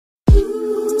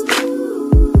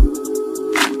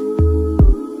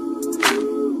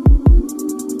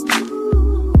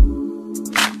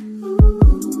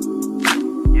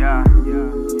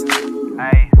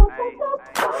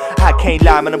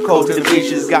time and I'm cold to the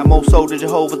vicious. Got more soul than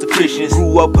Jehovah's Christians.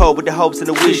 Grew up poor with the hopes and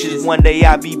the wishes. One day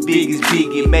I'll be big as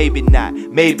Biggie, maybe not,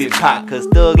 maybe pop. Cause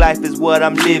thug life is what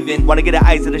I'm living. Wanna get the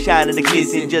ice and the shine and the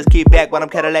glisten. Just kick back while I'm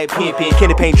Cadillac pimping.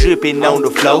 Candy paint dripping on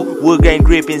the floor. Wood grain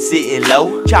gripping, sitting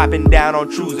low. Chopping down on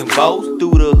trues and bows.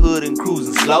 Through the hood and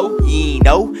cruising slow. You ain't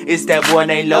know, it's that boy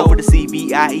named Low for the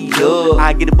CBIE love.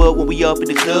 I get a bug when we up in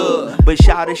the club. But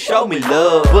shout to show me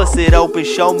love. Bust it open,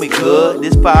 show me good.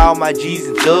 This for all my G's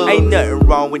and thugs. Ain't nothing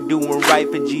wrong with doing right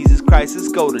for Jesus Christ. Let's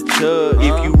go to church.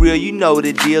 If you real, you know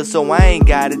the deal, so I ain't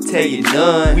gotta tell you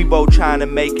none. We both trying to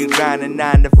make it grindin'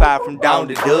 9 to 5 from dawn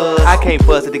to dusk. I can't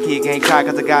fuss at the kid, can't cry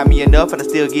cause I got me enough and I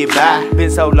still get by.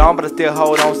 Been so long but I still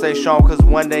hold on, stay strong cause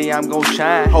one day I'm gon'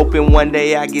 shine. Hoping one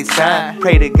day I get signed.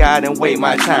 Pray to God and wait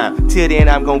my time. Till then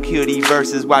I'm gon' kill these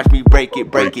verses, watch me break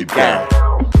it down.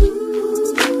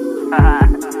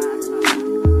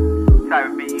 Type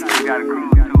of beat you gotta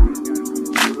cruise to.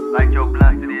 Like your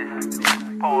blunt to this,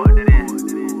 pour to this.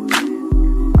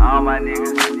 All my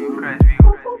niggas, Crestview,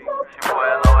 it's your boy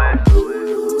L.O.S.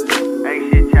 Ain't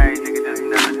shit changed, nigga, just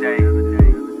another day.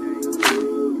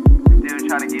 Still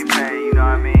trying to get paid, you know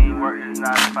what I mean? Work this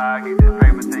 9 to 5, get this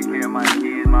paper, take care of my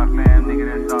kids, my fam, nigga,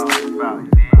 that's all it's about, you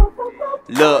see?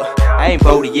 Look, I ain't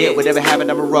voted yet, whatever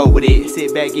happened, I'ma roll with it.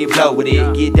 Sit back, get blow with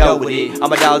it, get dough with it. All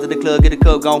my dogs in the club, get a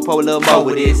cup, gon' pour a little more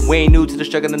with this. We ain't new to the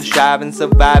struggle and the striving,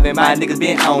 surviving. My niggas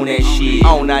been on that shit.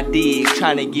 On our dig,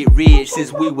 tryna get rich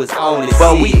since we was on it.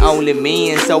 But we only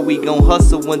men, so we gon'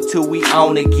 hustle until we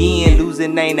on again.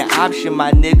 Losing ain't an option,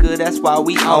 my nigga, that's why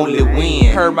we only win.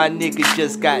 Heard my niggas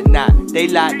just got knocked, they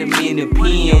locked them in the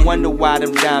pen. Wonder why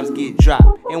them dimes get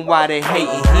dropped and why they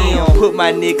hating him. Put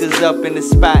my niggas up in the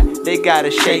spot, they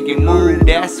gotta shake and move.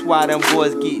 That's why them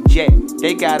boys get jacked,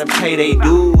 they gotta pay they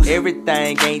dues.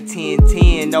 Everything ain't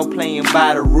 10-10, no playing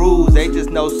by the rules. They just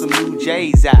know some new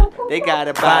J's out, they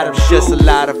gotta buy them shoes. Just a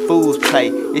lot of fools play,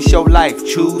 it's your life,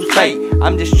 choose fate.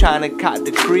 I'm just tryna cop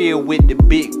the crib with the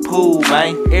big pool,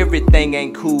 man. Everything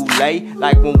ain't Kool-Aid,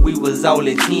 like when we was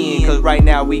only 10. Cause right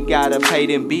now we gotta pay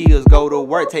them bills, go to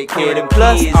work, take care of them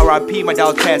kids. Plus, R.I.P. my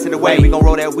dogs passing away. We gon'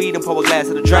 roll that weed and pour a glass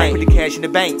of the drink. Put the cash in the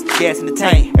bank, gas in the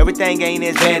tank. Everything ain't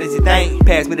as bad as you think.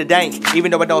 Pass me the dank, even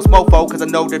though I don't smoke folk, cause I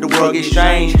know that the world gets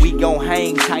strange. We gon'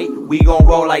 hang tight, we gon'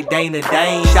 roll like Dana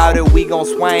Dane. Shout it, we gon'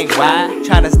 swing wide,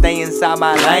 tryna stay inside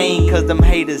my lane, cause them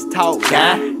haters talk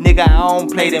guy. Nigga, I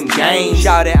don't play them games.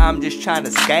 Shout it, I'm just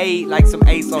tryna skate like some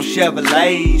Ace on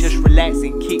Chevrolet. Just relax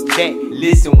and kick back,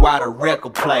 listen while the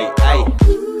record play. Ay.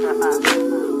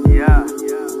 Yeah.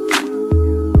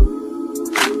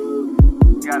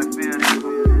 You gotta feel this.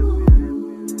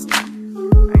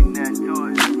 Ain't nothing to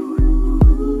it.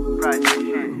 Project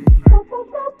shit.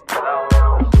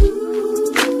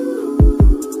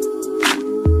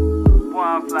 Boy,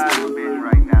 I'm fly as a bitch.